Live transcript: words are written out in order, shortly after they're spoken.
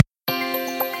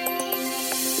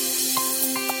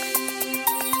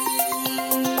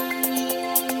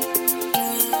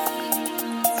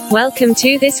Welcome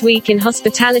to This Week in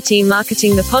Hospitality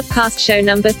Marketing, the podcast show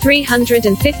number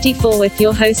 354 with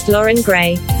your host, Lauren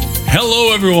Gray.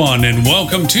 Hello, everyone, and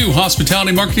welcome to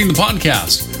Hospitality Marketing, the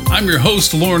podcast. I'm your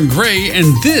host, Lauren Gray,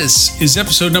 and this is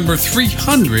episode number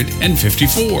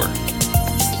 354.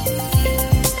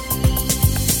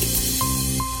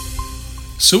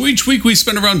 So each week we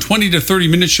spend around 20 to 30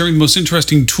 minutes sharing the most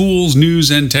interesting tools, news,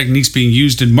 and techniques being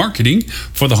used in marketing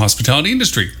for the hospitality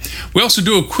industry. We also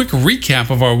do a quick recap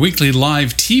of our weekly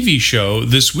live TV show,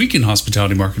 This Week in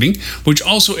Hospitality Marketing, which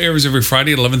also airs every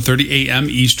Friday at 11:30 a.m.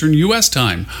 Eastern U.S.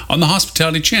 time on the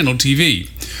Hospitality Channel TV.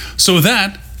 So with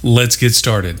that, let's get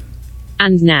started.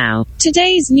 And now,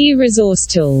 today's new resource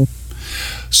tool.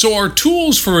 So our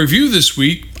tools for review this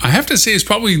week, I have to say, is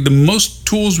probably the most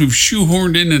tools we've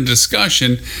shoehorned in a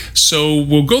discussion. So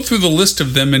we'll go through the list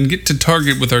of them and get to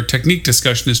target with our technique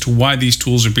discussion as to why these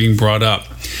tools are being brought up.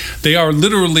 They are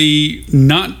literally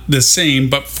not the same,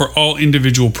 but for all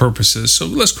individual purposes. So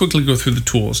let's quickly go through the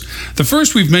tools. The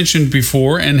first we've mentioned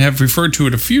before and have referred to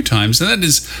it a few times, and that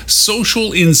is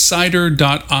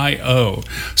SocialInsider.io.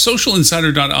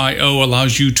 SocialInsider.io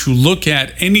allows you to look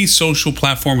at any social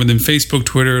platform within Facebook,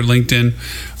 Twitter, LinkedIn,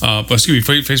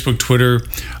 Facebook, Twitter,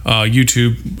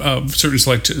 YouTube, certain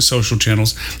select social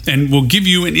channels, and will give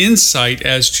you an insight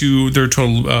as to their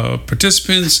total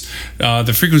participants,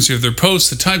 the frequency of their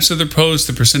posts, the types of their posts,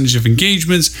 the percentage of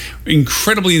engagements.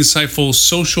 Incredibly insightful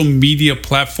social media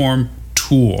platform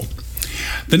tool.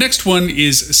 The next one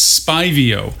is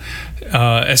Spyvio,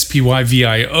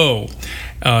 SPYVIO.com.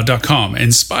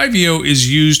 And Spyvio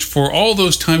is used for all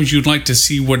those times you'd like to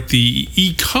see what the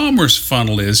e-commerce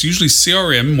funnel is, usually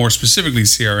CRM, more specifically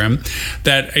CRM,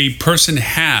 that a person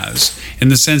has, in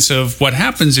the sense of what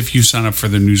happens if you sign up for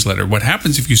their newsletter, what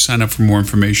happens if you sign up for more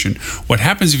information, what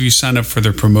happens if you sign up for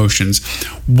their promotions,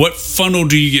 what funnel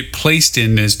do you get placed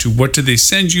in as to what do they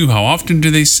send you, how often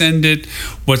do they send it,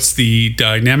 what's the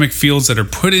dynamic fields that are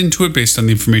put into it based on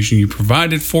the information you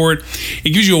provided for it.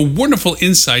 It gives you a wonderful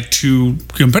insight to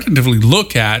competitively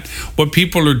look at what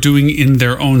people are doing in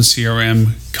their own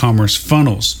CRM commerce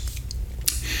funnels.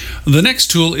 The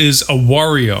next tool is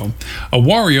Awario.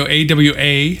 Awario,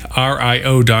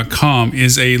 AWARIO.com,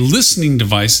 is a listening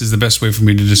device, is the best way for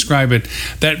me to describe it,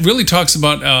 that really talks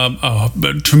about a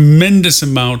tremendous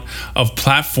amount of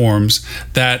platforms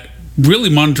that really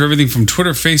monitor everything from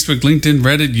Twitter, Facebook, LinkedIn,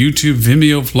 Reddit, YouTube,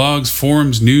 Vimeo, vlogs,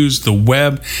 forums, news, the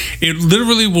web. It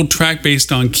literally will track based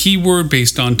on keyword,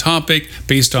 based on topic,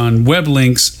 based on web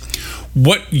links,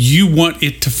 what you want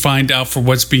it to find out for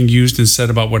what's being used instead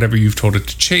about whatever you've told it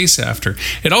to chase after.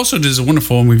 It also does a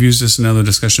wonderful, and we've used this in other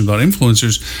discussions about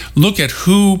influencers, look at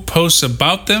who posts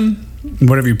about them,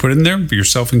 whatever you put in there,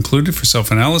 yourself included for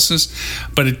self-analysis,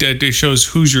 but it shows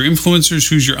who's your influencers,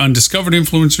 who's your undiscovered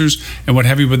influencers, and what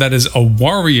have you, but that is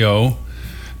Awario.com.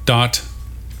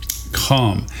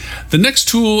 The next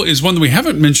tool is one that we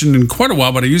haven't mentioned in quite a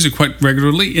while, but I use it quite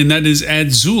regularly, and that is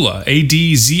Adzoola,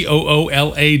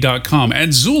 ADZOOLA.com.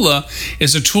 Adzoola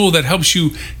is a tool that helps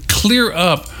you clear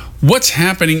up what's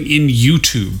happening in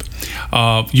YouTube.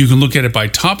 You can look at it by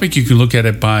topic. You can look at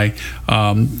it by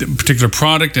particular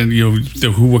product and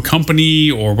what company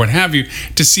or what have you,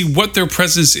 to see what their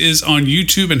presence is on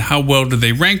YouTube and how well do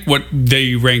they rank, what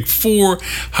they rank for,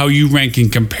 how you rank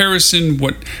in comparison,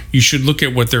 what you should look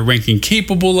at, what they're ranking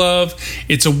capable of.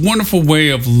 It's a wonderful way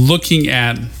of looking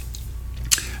at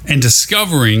and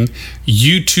discovering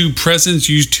YouTube presence,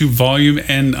 YouTube volume,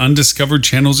 and undiscovered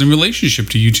channels in relationship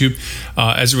to YouTube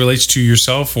as it relates to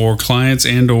yourself or clients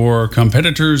and or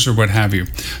competitors or what have you.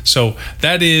 So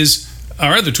that is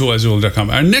our other tool, Adzoola.com.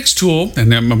 Our next tool,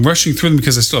 and I'm rushing through them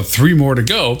because I still have 3 more to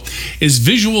go, is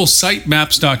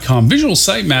VisualSitemaps.com. Visual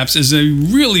Sitemaps is a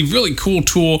really, really cool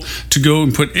tool to go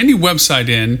and put any website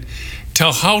in,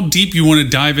 tell how deep you want to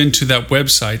dive into that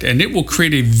website, and it will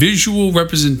create a visual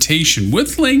representation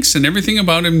with links and everything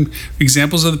about it,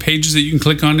 examples of the pages that you can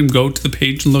click on and go to the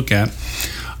page and look at,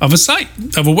 of a site,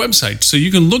 of a website. So you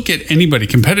can look at anybody,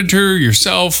 competitor,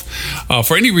 yourself,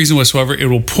 for any reason whatsoever. It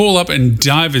will pull up and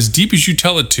dive as deep as you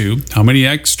tell it to, how many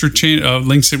extra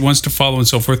links it wants to follow and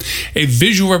so forth. A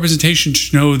visual representation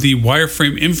to know the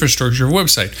wireframe infrastructure of a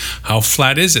website. How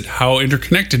flat is it? How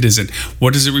interconnected is it?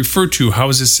 What does it refer to? How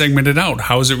is it segmented out?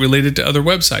 How is it related to other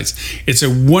websites? It's a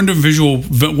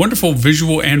wonderful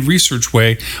visual and research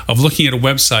way of looking at a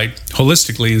website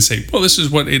holistically and say, well, this is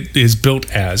what it is built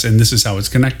as, and this is how it's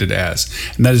connected. contracted as,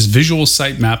 and that is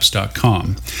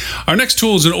visualsitemaps.com. Our next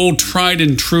tool is an old tried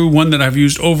and true one that I've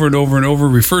used over and over and over,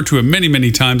 referred to it many,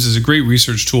 many times as a great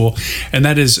research tool, and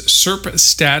that is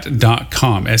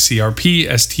SERPstat.com,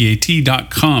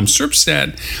 SERPstat.com.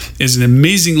 SERPstat is an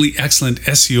amazingly excellent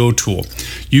SEO tool.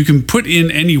 You can put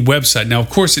in any website. Now, of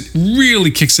course, it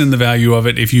really kicks in the value of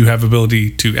it if you have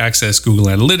ability to access Google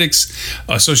Analytics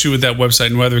associated with that website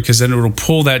and whether, because then it will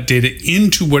pull that data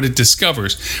into what it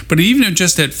discovers. But even at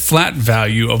just that flat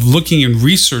value of looking and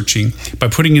researching by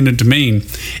putting in a domain,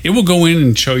 it will go in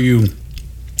and show you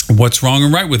what's wrong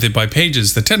and right with it by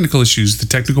pages, the technical issues, the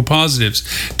technical positives,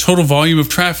 total volume of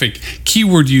traffic,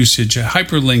 keyword usage,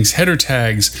 hyperlinks, header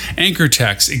tags, anchor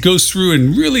text. It goes through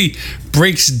and really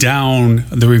breaks down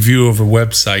the review of a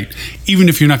website, even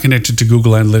if you're not connected to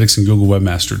Google Analytics and Google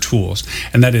Webmaster Tools.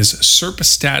 And that is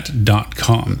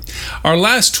SERPstat.com. Our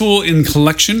last tool in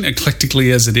collection,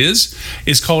 eclectically as it is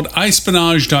called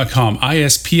iSpionage.com,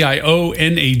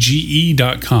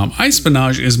 ispionage.com.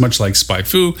 iSpionage is much like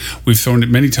SpyFu. We've thrown it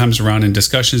many times around in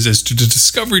discussions as to the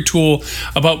discovery tool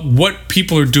about what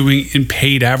people are doing in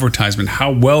paid advertisement,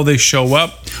 how well they show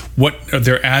up, what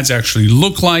their ads actually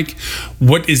look like,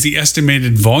 what is the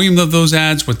estimated volume of those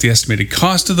ads, what the estimated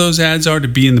cost of those ads are to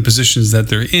be in the positions that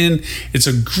they're in. It's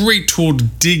a great tool to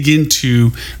dig into,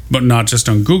 but not just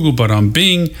on Google, but on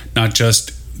Bing, not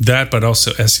just that, but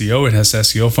also SEO. It has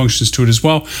SEO functions to it as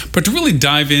well. But to really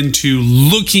dive into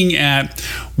looking at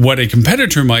what a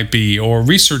competitor might be or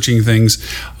researching things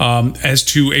as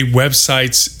to a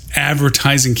website's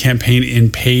advertising campaign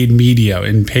in paid media,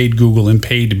 in paid Google, in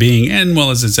paid Bing, and well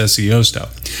as its SEO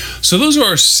stuff. So those are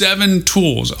our 7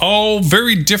 tools, all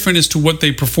very different as to what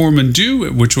they perform and do,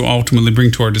 which will ultimately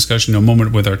bring to our discussion in a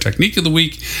moment with our technique of the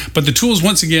week. But the tools,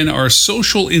 once again, are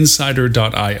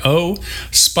socialinsider.io,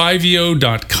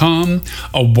 spyvio.com,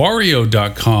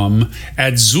 awario.com,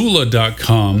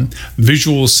 adzula.com,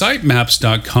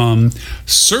 visualsitemaps.com,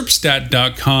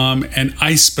 serpstat.com, and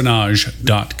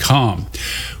iSpionage.com.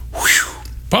 Whew.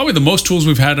 Probably the most tools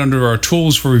we've had under our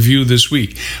tools for review this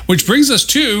week, which brings us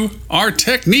to our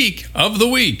technique of the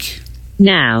week.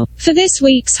 Now, for this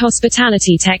week's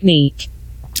hospitality technique.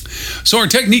 So our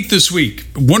technique this week,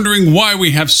 wondering why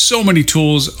we have so many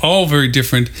tools, all very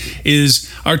different, is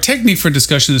our technique for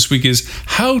discussion this week is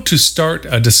how to start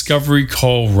a discovery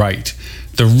call right,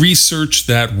 the research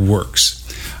that works.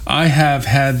 I have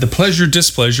had the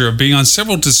displeasure of being on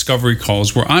several discovery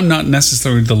calls where I'm not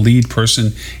necessarily the lead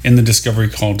person in the discovery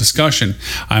call discussion.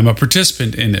 I'm a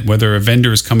participant in it, whether a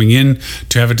vendor is coming in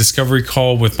to have a discovery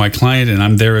call with my client and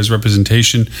I'm there as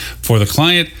representation for the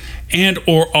client, and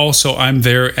or also I'm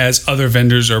there as other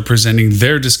vendors are presenting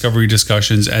their discovery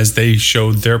discussions as they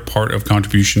show their part of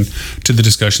contribution to the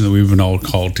discussion that we've been all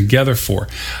called together for.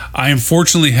 I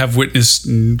unfortunately have witnessed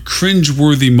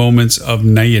cringeworthy moments of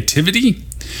naivety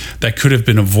that could have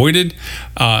been avoided,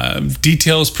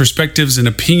 details, perspectives, and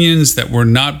opinions that were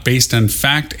not based on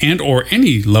fact and or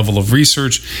any level of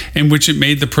research, in which it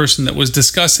made the person that was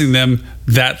discussing them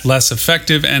that less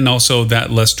effective and also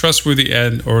that less trustworthy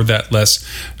and or that less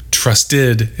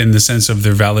trusted in the sense of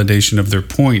their validation of their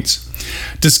points.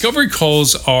 Discovery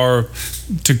calls are,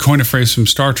 to coin a phrase from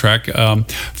Star Trek,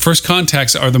 first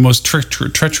contacts are the most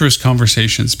treacherous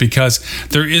conversations because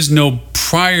there is no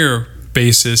prior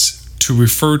basis to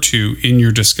refer to in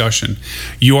your discussion.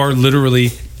 You are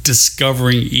literally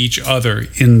discovering each other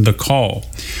in the call.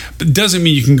 But it doesn't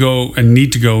mean you can go and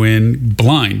need to go in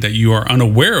blind, that you are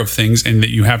unaware of things and that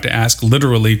you have to ask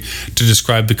literally to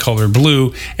describe the color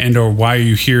blue and or why are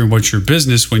you here and what's your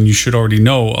business when you should already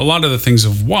know a lot of the things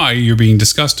of why you're being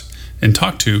discussed and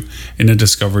talked to in a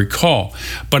discovery call.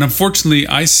 But unfortunately,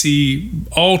 I see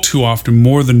all too often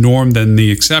more the norm than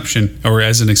the exception, or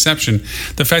as an exception,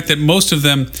 the fact that most of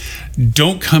them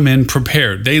don't come in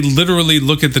prepared. They literally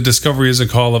look at the discovery as a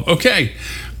call of, okay,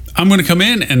 I'm going to come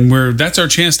in and that's our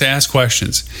chance to ask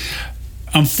questions.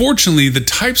 Unfortunately, the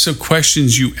types of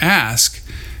questions you ask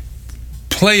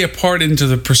play a part into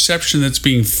the perception that's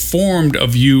being formed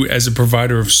of you as a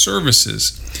provider of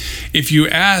services. If you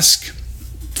ask,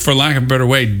 for lack of a better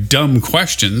way, dumb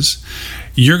questions,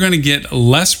 you're going to get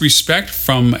less respect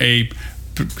from a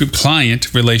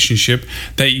client relationship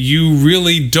that you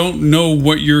really don't know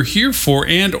what you're here for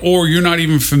and or you're not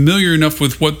even familiar enough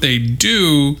with what they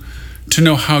do to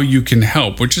know how you can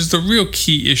help, which is the real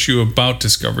key issue about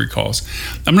discovery calls.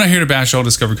 I'm not here to bash all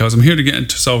discovery calls. I'm here to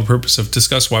solve a purpose of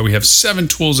discuss why we have 7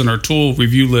 tools in our tool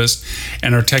review list,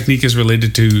 and our technique is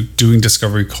related to doing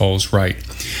discovery calls right.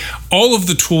 All of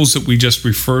the tools that we just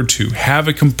referred to have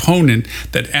a component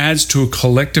that adds to a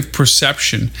collective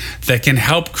perception that can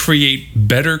help create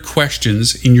better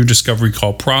questions in your discovery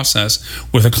call process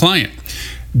with a client.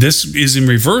 This is in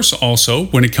reverse also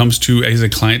when it comes to as a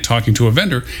client talking to a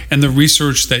vendor and the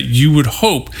research that you would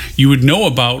hope you would know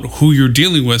about who you're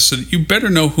dealing with, so that you better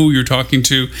know who you're talking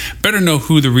to, better know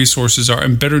who the resources are,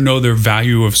 and better know their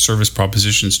value of service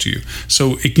propositions to you.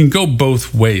 So it can go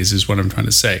both ways is what I'm trying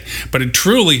to say. But it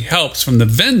truly helps from the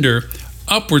vendor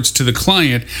upwards to the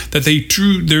client that they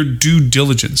do their due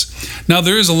diligence. Now,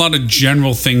 there is a lot of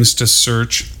general things to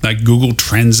search, like Google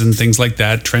Trends and things like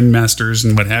that, Trendmasters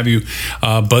and what have you,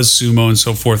 BuzzSumo and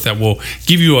so forth, that will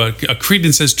give you a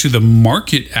credence as to the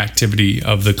market activity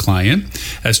of the client,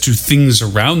 as to things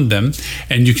around them,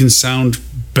 and you can sound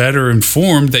better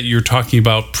informed that you're talking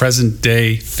about present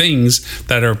day things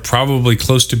that are probably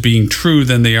close to being true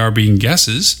than they are being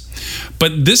guesses.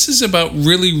 But this is about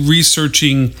really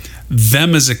researching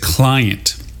them as a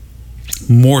client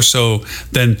more so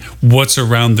than what's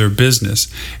around their business.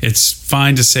 It's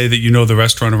fine to say that you know the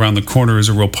restaurant around the corner is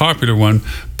a real popular one,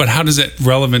 but how does that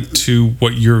relevant to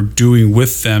what you're doing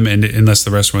with them, and unless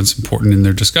the restaurant's important in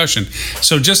their discussion?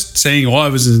 So just saying, I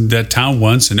was in that town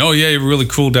once, and you have a really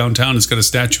cool downtown, it's got a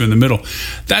statue in the middle.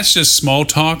 That's just small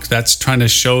talk. That's trying to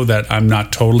show that I'm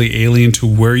not totally alien to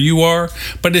where you are,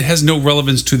 but it has no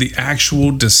relevance to the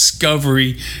actual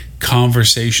discovery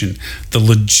conversation, the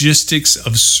logistics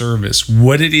of service,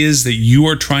 what it is that you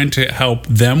are trying to help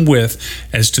them with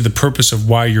as to the purpose of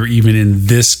why you're even in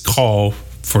this call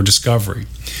for discovery.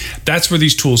 That's where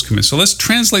these tools come in. So let's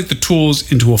translate the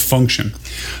tools into a function.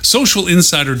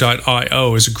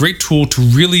 SocialInsider.io is a great tool to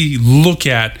really look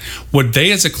at what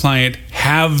they as a client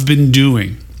have been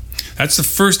doing. That's the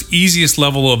first easiest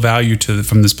level of value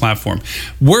from this platform.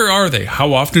 Where are they?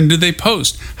 How often do they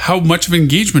post? How much of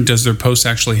engagement does their post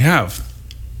actually have?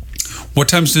 What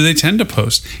times do they tend to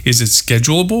post? Is it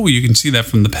schedulable? You can see that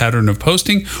from the pattern of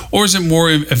posting. Or is it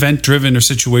more event-driven or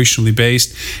situationally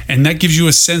based? And that gives you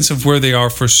a sense of where they are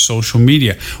for social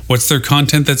media. What's their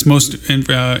content that's most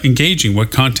engaging?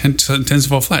 What content tends to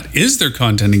fall flat? Is their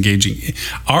content engaging?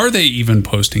 Are they even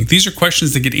posting? These are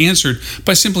questions that get answered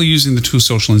by simply using the tool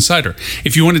Social Insider.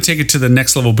 If you want to take it to the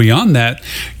next level beyond that,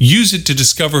 use it to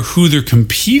discover who they're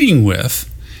competing with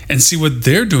and see what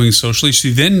they're doing socially. So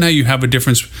then now you have a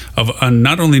difference of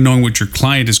not only knowing what your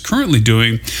client is currently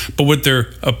doing, but what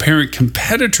their apparent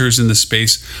competitors in the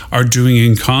space are doing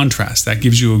in contrast. That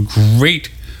gives you a great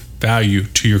value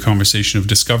to your conversation of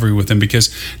discovery with them,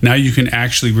 because now you can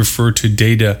actually refer to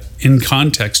data in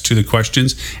context to the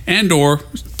questions and or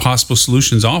possible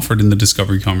solutions offered in the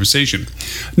discovery conversation.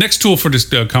 Next tool for this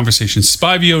conversation,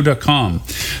 Spiveo.com.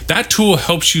 That tool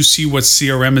helps you see what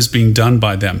CRM is being done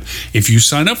by them. If you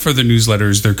sign up for their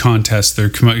newsletters, their contests, their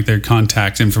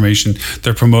contact information,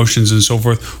 their promotions and so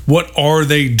forth, what are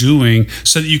they doing,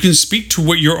 so that you can speak to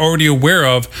what you're already aware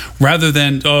of rather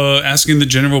than asking the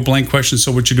general blank question,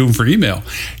 so what you're doing for email.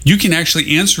 You can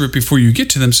actually answer it before you get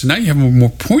to them. So now you have a more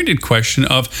pointed question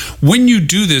of, when you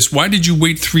do this, why did you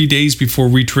wait 3 days before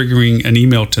re-triggering an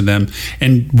email to them?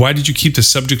 And why did you keep the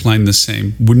subject line the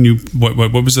same? Wouldn't you? What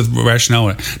was the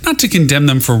rationale? Not to condemn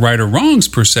them for right or wrongs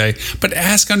per se, but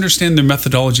understand their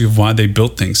methodology of why they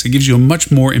built things. It gives you a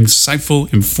much more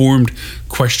insightful, informed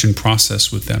question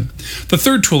process with them. The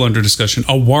third tool under discussion,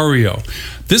 Awario.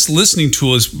 This listening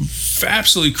tool is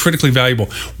absolutely critically valuable.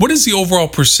 What is the overall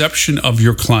perception of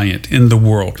your client in the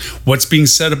world? What's being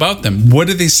said about them? What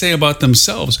do they say about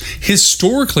themselves?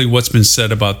 Historically, what's been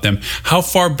said about them? How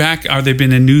far back are they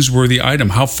been a newsworthy item?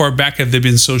 How far back have they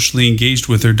been socially engaged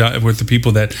with the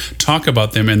people that talk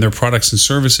about them and their products and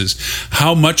services?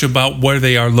 How much about where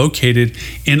they are located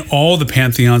in all the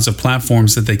pantheons of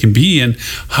platforms that they can be in?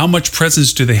 How much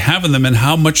presence do they have in them, and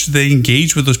how much do they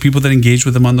engage with those people that engage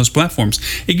with them on those platforms?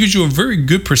 It gives you a very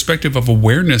good perspective of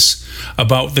awareness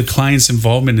about the client's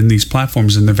involvement in these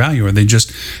platforms and their value. Are they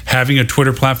just having a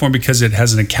Twitter platform because it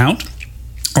has an account?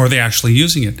 Or are they actually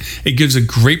using it? It gives a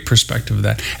great perspective of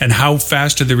that. And how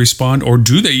fast do they respond, or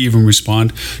do they even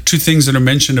respond to things that are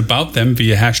mentioned about them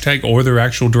via hashtag or their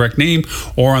actual direct name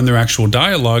or on their actual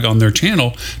dialogue on their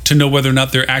channel, to know whether or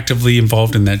not they're actively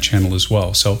involved in that channel as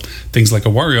well. So things like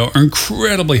Awario are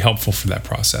incredibly helpful for that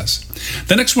process.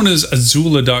 The next one is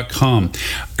Azula.com.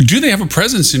 Do they have a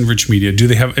presence in rich media? Do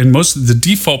they have, and the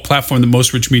default platform that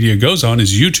most rich media goes on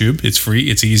is YouTube. It's free,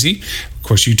 it's easy. Of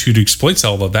course, YouTube exploits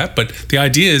all of that, but the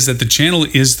idea is that the channel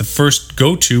is the first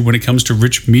go-to when it comes to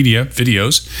rich media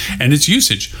videos and its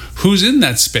usage. Who's in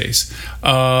that space?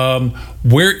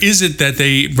 Where is it that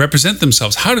they represent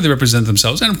themselves? How do they represent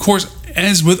themselves? And of course,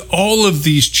 as with all of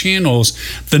these channels,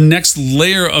 the next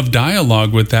layer of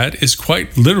dialogue with that is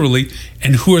quite literally,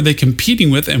 and who are they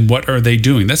competing with and what are they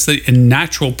doing? That's the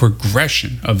natural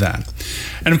progression of that.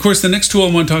 And of course, the next tool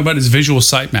I want to talk about is visual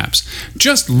sitemaps.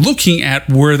 Just looking at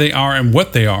where they are and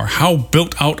what they are. How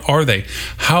built out are they?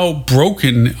 How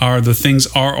broken are the things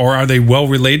or are they well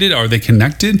related? Are they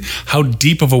connected? How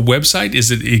deep of a website? Is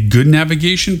it a good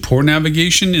navigation, poor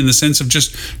navigation in the sense of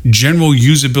just general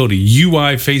usability,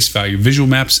 UI face value?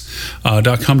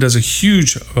 Visualmaps.com does a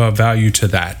huge value to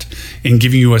that in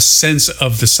giving you a sense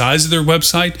of the size of their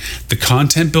website, the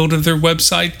content build of their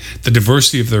website, the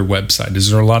diversity of their website.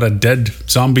 Is there a lot of dead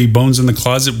zombie bones in the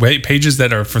closet pages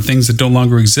that are for things that no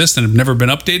longer exist and have never been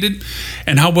updated?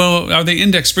 And how well are they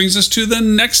indexed? Brings us to the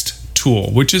next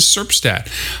tool, which is SERPstat.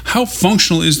 How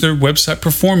functional is their website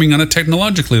performing on a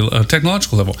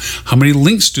technological level? How many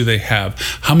links do they have?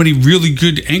 How many really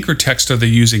good anchor text are they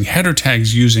using? Header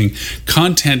tags using?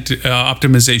 Content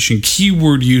optimization,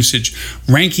 keyword usage,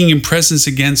 ranking and presence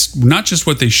against not just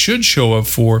what they should show up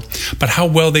for, but how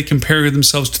well they compare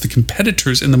themselves to the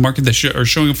competitors in the market that are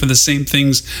showing up for the same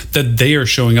things that they are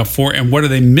showing up for, and what are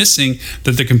they missing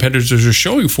that the competitors are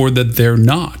showing for that they're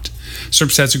not?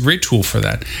 SERPstat's a great tool for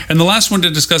that. And the last one to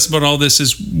discuss about all this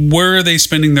is, where are they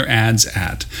spending their ads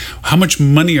at? How much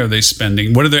money are they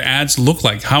spending? What do their ads look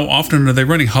like? How often are they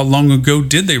running? How long ago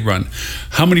did they run?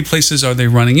 How many places are they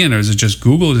running in? Or is it just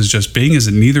Google? Is it just Bing? Is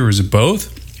it neither? Is it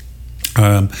both?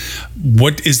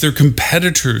 What is their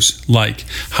competitors like?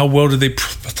 How well do they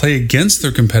play against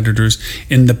their competitors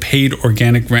in the paid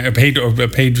organic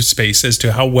paid space, as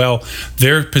to how well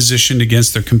they're positioned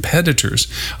against their competitors?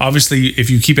 Obviously, if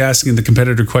you keep asking the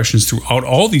competitor questions throughout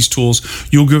all these tools,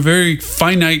 you'll get a very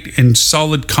finite and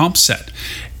solid comp set.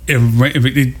 It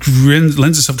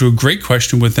lends itself to a great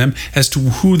question with them as to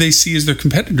who they see as their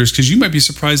competitors, because you might be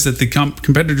surprised that the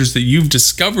competitors that you've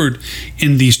discovered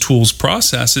in these tools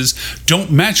processes don't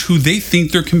match who they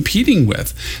think they're competing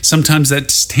with. Sometimes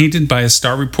that's tainted by a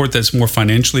star report that's more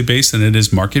financially based than it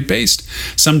is market based.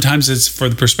 Sometimes it's for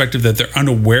the perspective that they're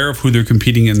unaware of who they're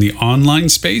competing in the online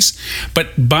space.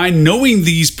 But by knowing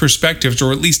these perspectives,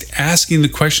 or at least asking the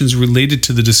questions related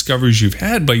to the discoveries you've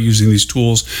had by using these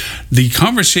tools, the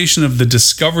conversation of the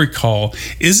discovery call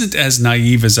isn't as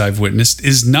naive as I've witnessed,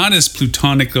 is not as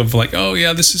plutonic of like, oh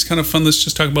yeah, this is kind of fun, let's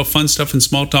just talk about fun stuff and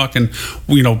small talk, and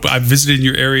you know, I've visited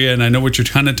your area and I know what you're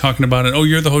kind of talking about, and oh,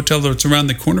 you're the hotel that's around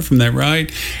the corner from that,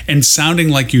 right? And sounding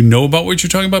like you know about what you're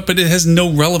talking about, but it has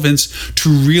no relevance to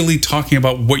really talking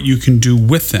about what you can do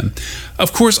with them.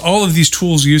 Of course, all of these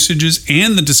tools usages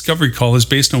and the discovery call is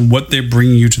based on what they're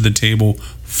bringing you to the table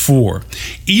for.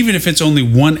 Even if it's only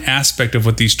one aspect of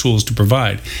what these tools to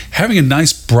provide, having a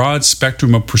nice broad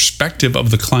spectrum of perspective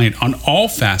of the client on all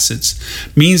facets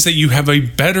means that you have a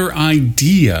better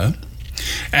idea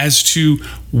as to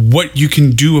what you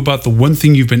can do about the one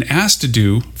thing you've been asked to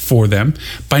do for them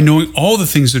by knowing all the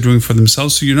things they're doing for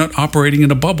themselves, so you're not operating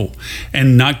in a bubble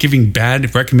and not giving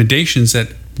bad recommendations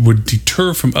that would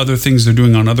deter from other things they're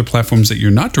doing on other platforms that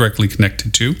you're not directly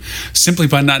connected to, simply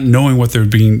by not knowing what they're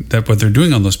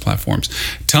doing on those platforms.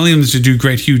 Telling them to do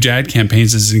great, huge ad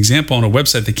campaigns as an example on a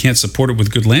website that can't support it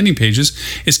with good landing pages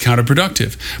is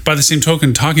counterproductive. By the same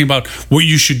token, talking about what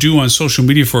you should do on social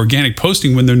media for organic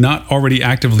posting when they're not already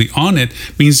actively on it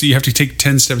means that you have to take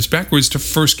 10 steps backwards to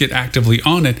first get actively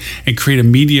on it and create a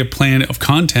media plan of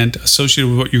content associated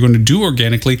with what you're going to do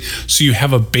organically, so you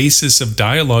have a basis of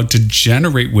dialogue to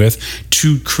generate with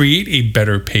to create a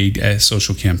better paid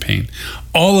social campaign.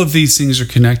 All of these things are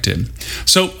connected.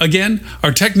 So again,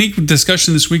 our technique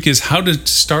discussion this week is how to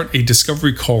start a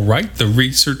discovery call right, the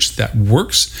research that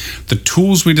works. The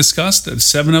tools we discussed,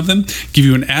 7 of them, give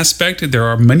you an aspect. There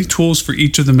are many tools for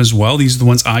each of them as well. These are the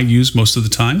ones I use most of the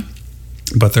time,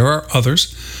 but there are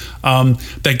others.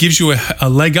 That gives you a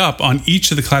leg up on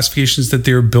each of the classifications that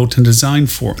they're built and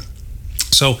designed for.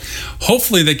 So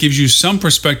hopefully that gives you some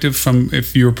perspective from,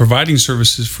 if you're providing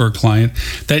services for a client,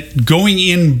 that going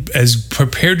in as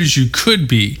prepared as you could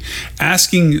be,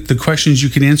 asking the questions you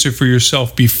can answer for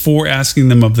yourself before asking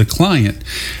them of the client,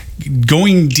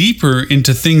 going deeper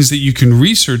into things that you can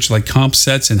research, like comp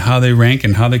sets and how they rank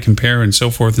and how they compare and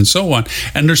so forth and so on,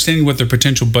 understanding what their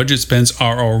potential budget spends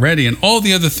are already, and all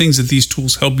the other things that these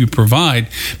tools help you provide,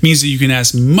 means that you can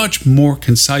ask much more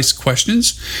concise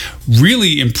questions,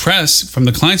 really impress, from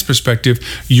the client's perspective,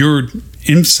 your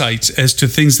insights as to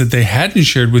things that they hadn't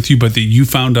shared with you, but that you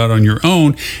found out on your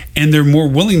own. And they're more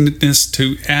willingness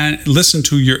to listen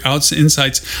to your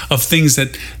insights of things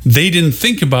that they didn't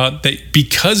think about, that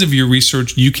because of your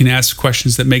research, you can ask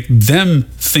questions that make them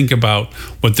think about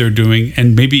what they're doing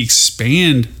and maybe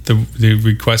expand the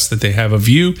requests that they have of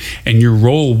you and your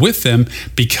role with them,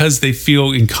 because they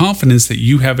feel in confidence that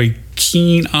you have a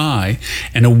keen eye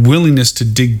and a willingness to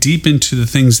dig deep into the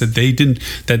things that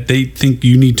they think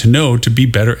you need to know to be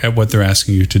better at what they're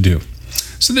asking you to do.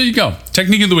 So there you go.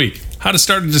 Technique of the week: how to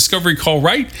start a discovery call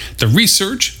right, the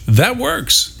research that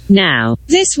works. Now,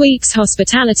 this week's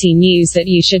hospitality news that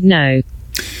you should know.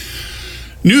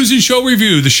 News and show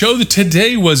review. The show that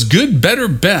today was Good, Better,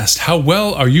 Best. How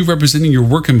well are you representing your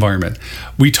work environment?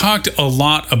 We talked a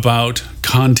lot about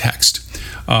context.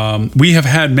 We have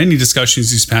had many discussions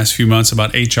these past few months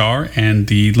about HR and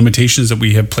the limitations that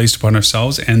we have placed upon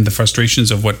ourselves and the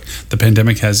frustrations of what the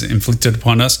pandemic has inflicted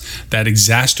upon us that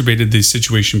exacerbated the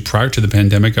situation prior to the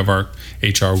pandemic of our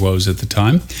HR woes at the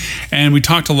time. And we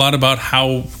talked a lot about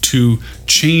how to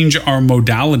change our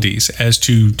modalities as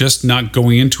to just not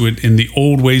going into it in the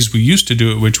old ways we used to do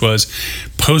it, which was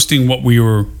posting what we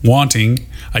were wanting,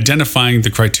 identifying the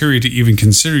criteria to even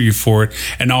consider you for it,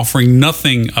 and offering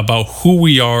nothing about who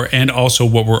we are and also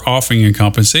what we're offering in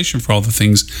compensation for all the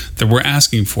things that we're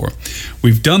asking for.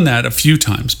 We've done that a few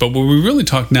times, but what we really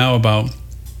talk now about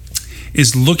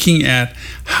is looking at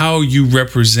how you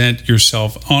represent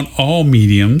yourself on all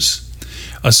mediums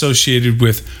associated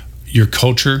with your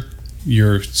culture,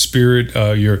 your spirit,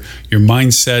 your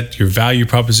mindset, your value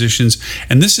propositions.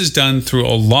 And this is done through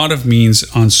a lot of means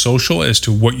on social as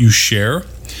to what you share,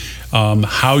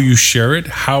 how you share it,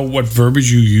 what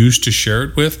verbiage you use to share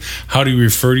it with, how do you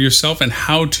refer to yourself, and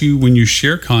how to, when you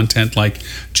share content like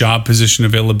job position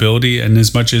availability and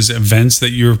as much as events that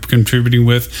you're contributing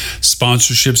with,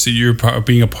 sponsorships that you're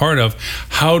being a part of,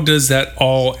 how does that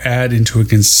all add into a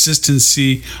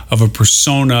consistency of a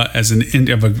persona as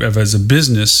a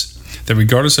business, that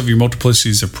regardless of your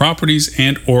multiplicities of properties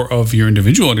and or of your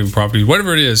individuality of properties,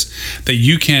 whatever it is, that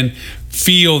you can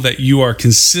feel that you are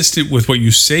consistent with what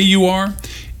you say you are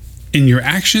in your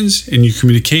actions, in your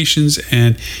communications,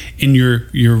 and in your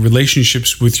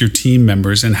relationships with your team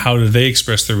members, and how do they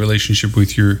express their relationship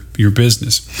with your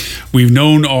business. We've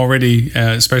known already,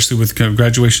 especially with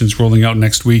graduations rolling out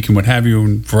next week and what have you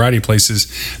in a variety of places,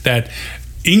 that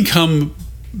income,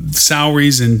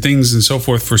 salaries and things and so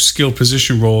forth for skilled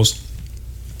position roles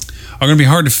are going to be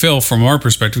hard to fill from our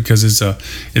perspective, because it's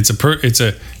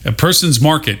a person's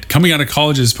market. Coming out of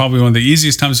college is probably one of the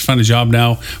easiest times to find a job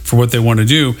now for what they want to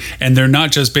do, and they're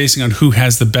not just basing on who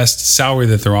has the best salary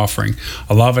that they're offering.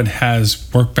 A lot of it has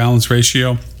work balance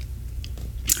ratio,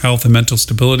 health and mental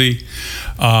stability,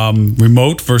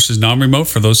 remote versus non-remote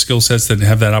for those skill sets that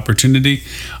have that opportunity,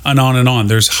 and on and on.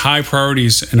 There's high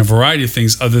priorities in a variety of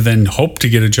things other than hope to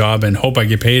get a job and hope I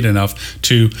get paid enough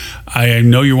to, I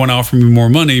know you want to offer me more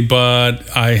money,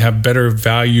 but I have better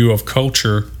value of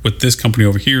culture with this company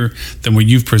over here than what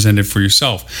you've presented for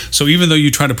yourself. So even though you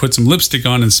try to put some lipstick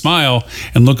on and smile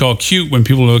and look all cute when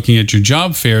people are looking at your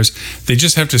job fairs, they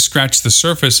just have to scratch the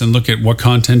surface and look at what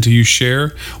content do you share,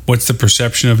 what's the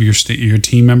perception of your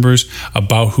team members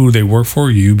about who they work for,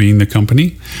 you being the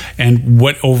company, and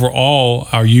what overall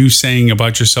are you saying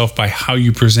about yourself by how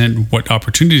you present what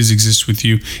opportunities exist with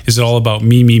you. Is it all about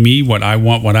me, what I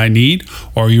want, what I need,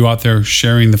 or are you out there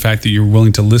sharing the fact that you're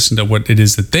willing to listen to what it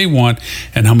is that they want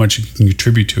and how much you can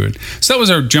contribute to it? So that was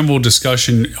our general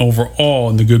discussion overall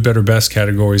in the good, better, best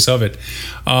categories of it.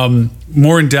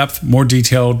 More in depth, more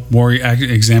detailed, more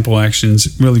example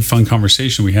actions, really fun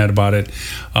conversation we had about it,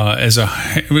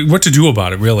 what to do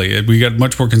about it, really. We got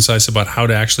much more concise about how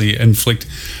to actually inflict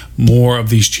more of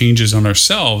these changes on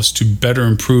ourselves to better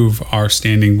improve our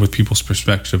standing with people's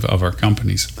perspective of our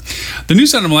companies. The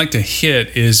news item I'd like to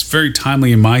hit is very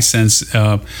timely in my sense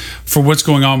for what's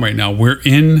going on right now. We're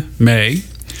in May,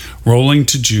 rolling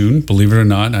to June, believe it or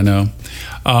not, I know.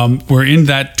 We're in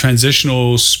that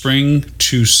transitional spring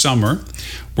to summer.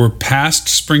 We're past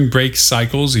spring break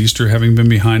cycles, Easter having been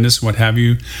behind us, what have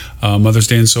you, Mother's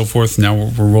Day and so forth. Now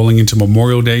we're rolling into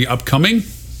Memorial Day upcoming,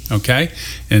 okay,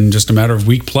 in just a matter of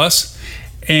week plus.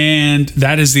 And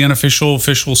that is the official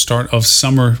start of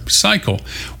summer cycle.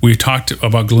 We talked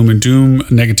about gloom and doom,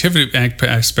 negativity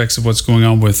aspects of what's going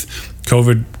on with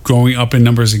COVID going up in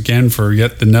numbers again for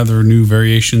yet another new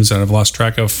variations that I've lost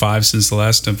track of, 5 since the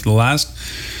last,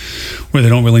 where they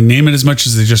don't really name it as much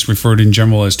as they just refer to in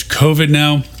general as to COVID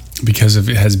now, because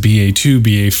it has BA2,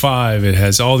 BA5, it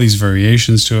has all these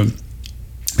variations to it.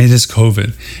 It is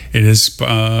COVID. It is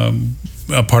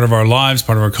a part of our lives,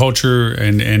 part of our culture,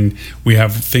 and we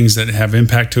have things that have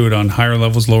impact to it on higher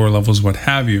levels, lower levels, what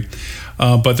have you.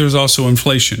 But there's also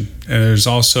inflation. And there's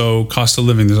also cost of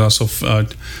living. There's also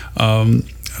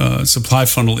supply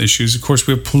funnel issues. Of course,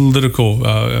 we have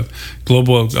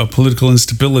global political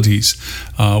instabilities,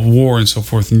 war and so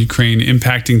forth in Ukraine,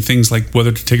 impacting things like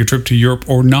whether to take a trip to Europe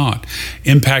or not,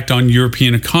 impact on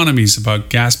European economies about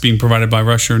gas being provided by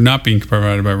Russia or not being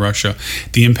provided by Russia,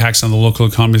 the impacts on the local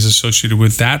economies associated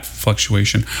with that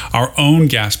fluctuation, our own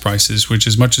gas prices, which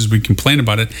as much as we complain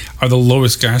about it, are the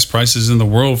lowest gas prices in the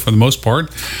world for the most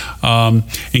part,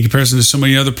 in comparison to so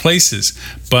many other places.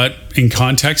 But in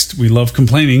context, we love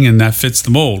complaining, and that fits the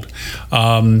mold.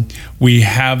 We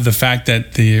have the fact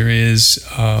that there is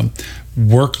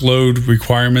workload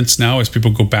requirements now as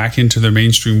people go back into their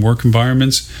mainstream work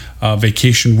environments,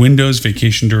 vacation windows,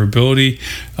 vacation durability,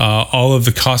 all of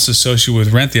the costs associated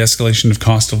with rent, the escalation of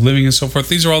cost of living and so forth.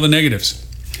 These are all the negatives.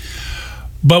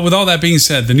 But with all that being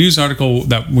said, the news article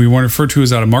that we want to refer to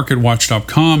is out of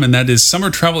MarketWatch.com, and that is summer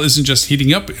travel isn't just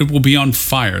heating up, it will be on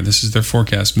fire. This is their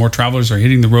forecast. More travelers are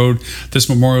hitting the road this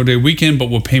Memorial Day weekend, but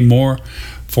will pay more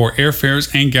for airfares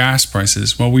and gas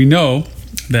prices. Well, we know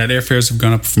that airfares have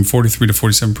gone up from 43 to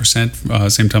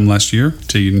 47% same time last year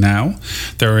to now.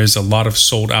 There is a lot of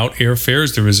sold out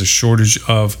airfares. There is a shortage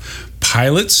of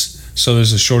pilots. So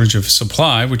there's a shortage of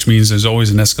supply, which means there's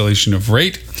always an escalation of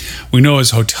rate. We know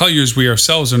as hoteliers, we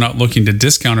ourselves are not looking to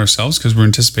discount ourselves because we're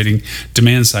anticipating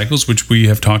demand cycles, which we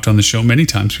have talked on the show many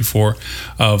times before,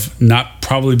 of not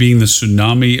probably being the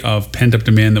tsunami of pent-up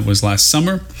demand that was last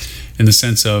summer, in the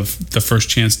sense of the first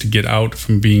chance to get out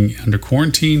from being under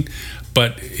quarantine.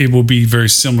 But it will be very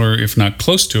similar, if not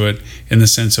close to it, in the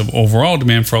sense of overall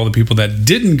demand for all the people that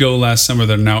didn't go last summer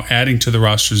that are now adding to the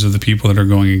rosters of the people that are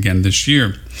going again this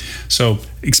year. So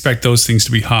expect those things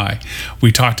to be high.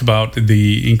 We talked about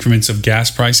the increments of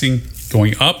gas pricing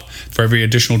going up. For every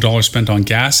additional dollar spent on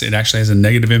gas, it actually has a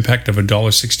negative impact of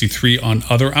 $1.63 on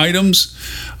other items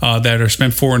that are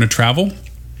spent for in a travel.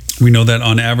 We know that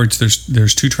on average,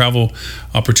 there's 2 travel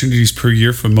opportunities per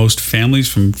year for most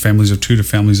families, from families of 2 to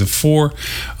families of 4.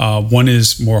 One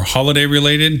is more holiday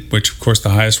related, which of course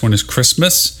the highest one is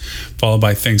Christmas, followed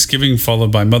by Thanksgiving,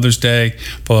 followed by Mother's Day,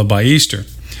 followed by Easter.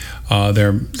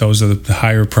 Those are the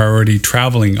higher priority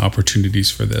traveling opportunities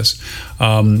for this.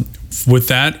 With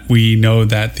that, we know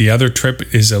that the other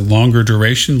trip is a longer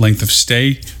duration, length of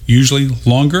stay, usually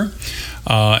longer.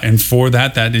 And for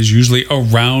that is usually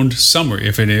around summer.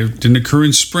 If it didn't occur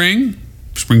in spring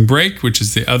break, which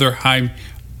is the other high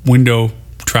window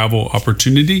travel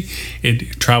opportunity,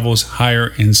 it travels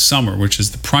higher in summer, which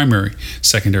is the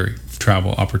secondary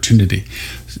travel opportunity.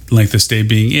 Length of stay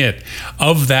being it.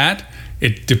 Of that,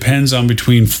 it depends on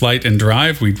between flight and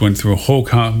drive. We went through a whole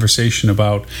conversation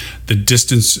about the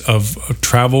distance of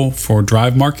travel for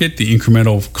drive market, the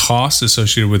incremental costs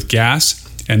associated with gas,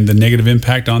 and the negative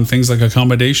impact on things like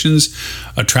accommodations,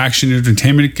 attraction,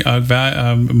 entertainment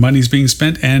monies being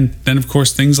spent, and then, of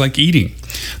course, things like eating.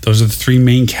 Those are the 3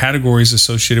 main categories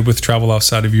associated with travel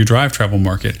outside of your drive travel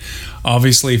market.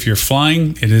 Obviously, if you're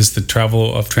flying, it is the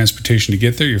travel of transportation to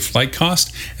get there, your flight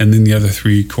cost, and then the other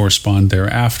 3 correspond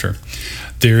thereafter.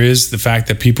 There is the fact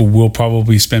that people will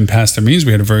probably spend past their means.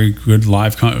 We had a very good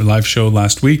live show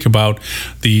last week about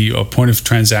the point of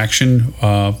transaction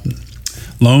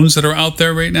loans that are out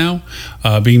there right now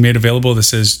being made available that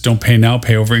says don't pay now,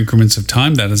 pay over increments of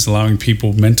time. That is allowing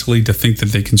people mentally to think that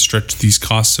they can stretch these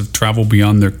costs of travel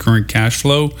beyond their current cash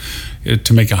flow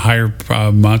to make a higher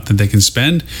amount that they can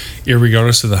spend,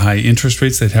 irregardless of the high interest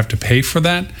rates they'd have to pay for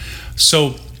that.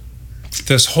 So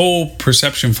this whole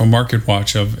perception from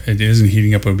MarketWatch of it isn't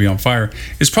heating up, it'll be on fire,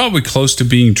 is probably close to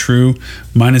being true,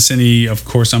 minus any, of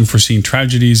course, unforeseen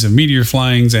tragedies of meteor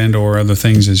flyings and or other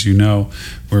things. As you know,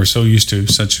 we're so used to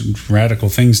such radical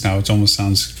things now, it almost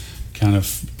sounds kind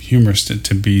of humorous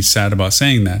to be sad about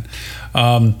saying that.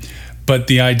 But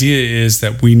the idea is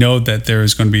that we know that there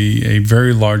is going to be a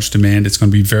very large demand. It's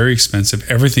going to be very expensive.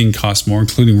 Everything costs more,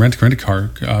 including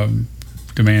rent-a-car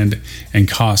demand and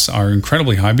costs are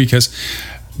incredibly high, because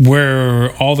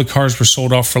where all the cars were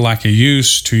sold off for lack of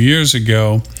use 2 years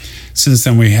ago, since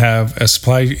then we have a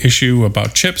supply issue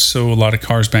about chips, so a lot of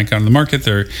cars back out in the market.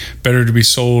 They're better to be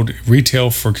sold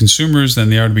retail for consumers than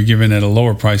they are to be given at a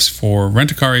lower price for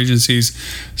rent-a-car agencies.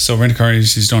 So rent-a-car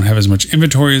agencies don't have as much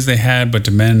inventory as they had, but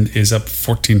demand is up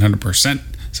 1,400%.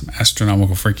 Some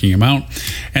astronomical freaking amount.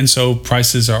 And so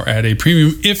prices are at a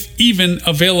premium, if even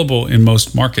available in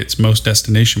most markets, most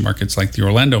destination markets like the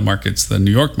Orlando markets, the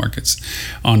New York markets,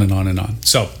 on and on and on.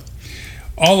 So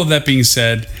all of that being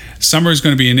said, summer is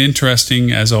going to be an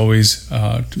interesting, as always,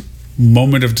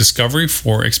 moment of discovery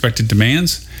for expected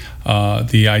demands.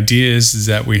 The idea is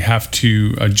that we have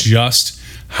to adjust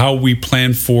how we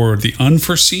plan for the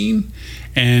unforeseen,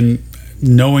 and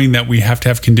knowing that we have to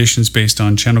have conditions based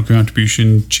on channel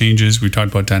contribution changes. We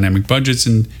talked about dynamic budgets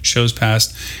in shows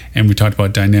past, and we talked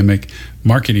about dynamic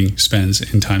marketing spends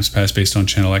in times past based on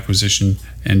channel acquisition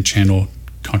and channel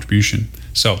contribution.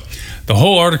 So the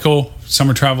whole article,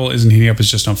 Summer Travel Isn't Heating Up, is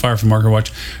just on fire from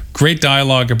MarketWatch. Great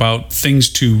dialogue about things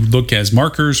to look as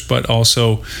markers, but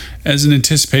also as an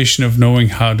anticipation of knowing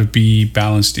how to be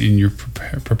balanced in your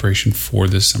preparation for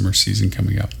this summer season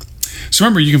coming up. So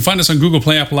remember, you can find us on Google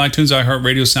Play, Apple iTunes,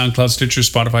 iHeartRadio, SoundCloud, Stitcher,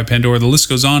 Spotify, Pandora. The list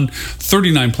goes on.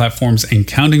 39 platforms and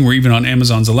counting. We're even on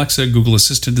Amazon's Alexa, Google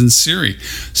Assistant, and Siri.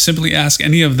 Simply ask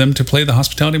any of them to play the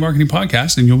Hospitality Marketing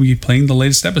Podcast, and you'll be playing the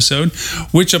latest episode,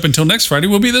 which up until next Friday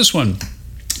will be this one.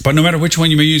 But no matter which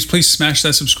one you may use, please smash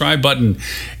that subscribe button.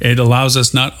 It allows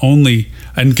us not only,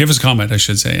 and give us a comment, I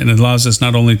should say, and it allows us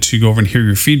not only to go over and hear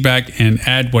your feedback and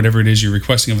add whatever it is you're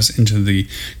requesting of us into the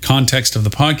context of the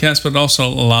podcast, but it also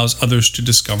allows others to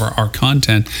discover our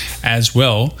content as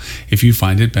well if you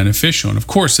find it beneficial. And of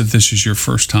course, if this is your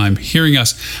first time hearing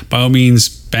us, by all means,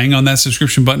 bang on that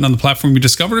subscription button on the platform you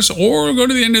discovered us, or go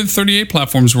to the end of the 38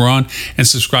 platforms we're on and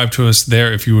subscribe to us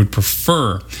there if you would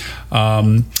prefer.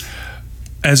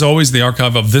 As always, the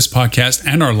archive of this podcast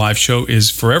and our live show is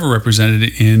forever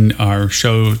represented in our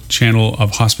show channel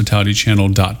of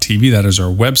hospitalitychannel.tv. That is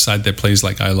our website that plays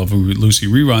like I Love Lucy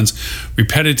reruns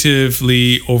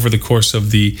repetitively over the course of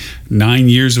the 9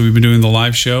 years that we've been doing the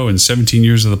live show and 17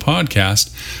 years of the podcast.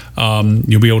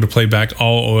 You'll be able to play back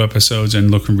all old episodes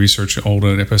and look and research old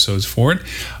episodes for it.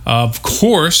 Of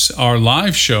course, our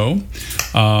live show,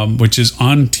 which is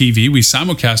on TV, we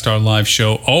simulcast our live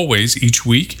show always each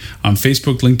week on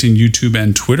Facebook, LinkedIn, YouTube,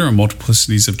 and Twitter, and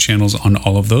multiplicities of channels on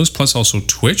all of those, plus also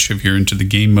Twitch if you're into the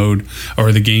game mode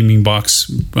or the gaming box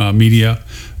media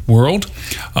world.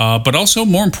 But also,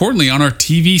 more importantly, on our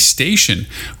TV station.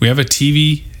 We have a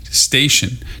TV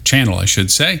station channel, I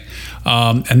should say,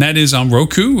 and that is on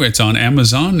Roku. It's on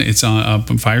Amazon. It's on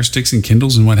Fire Sticks and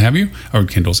Kindles and what have you, or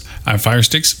Kindles, Fire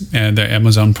Sticks and the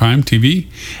Amazon Prime TV,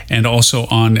 and also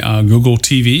on Google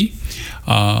TV,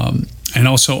 and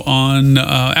also on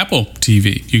Apple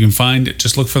TV. You can find,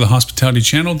 just look for the Hospitality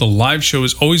Channel. The live show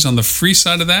is always on the free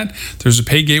side of that. There's a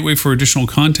pay gateway for additional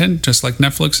content, just like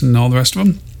Netflix and all the rest of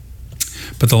them.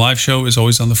 But the live show is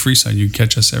always on the free side. You can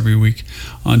catch us every week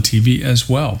on TV as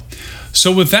well.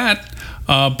 So with that,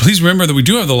 please remember that we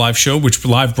do have the live show, which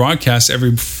live broadcasts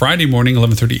every Friday morning,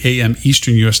 11:30 a.m.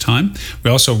 Eastern U.S. time.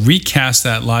 We also recast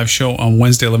that live show on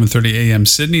Wednesday, 11:30 a.m.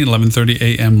 Sydney, and 11:30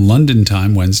 a.m. London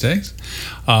time Wednesdays.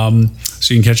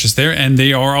 So you can catch us there. And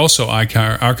they are also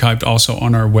archived also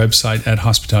on our website at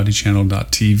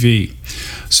hospitalitychannel.tv.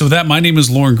 So with that, my name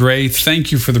is Lauren Gray.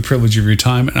 Thank you for the privilege of your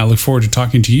time, and I look forward to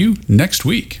talking to you next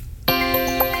week.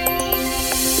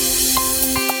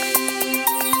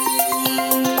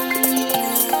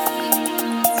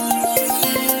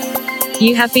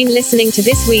 You have been listening to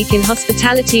This Week in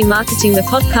Hospitality Marketing, the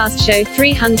podcast show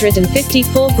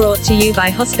 354, brought to you by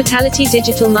Hospitality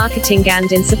Digital Marketing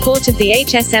and in support of the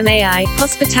HSMAI,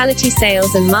 Hospitality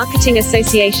Sales and Marketing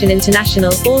Association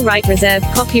International, all right reserved,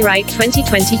 copyright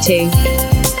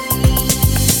 2022.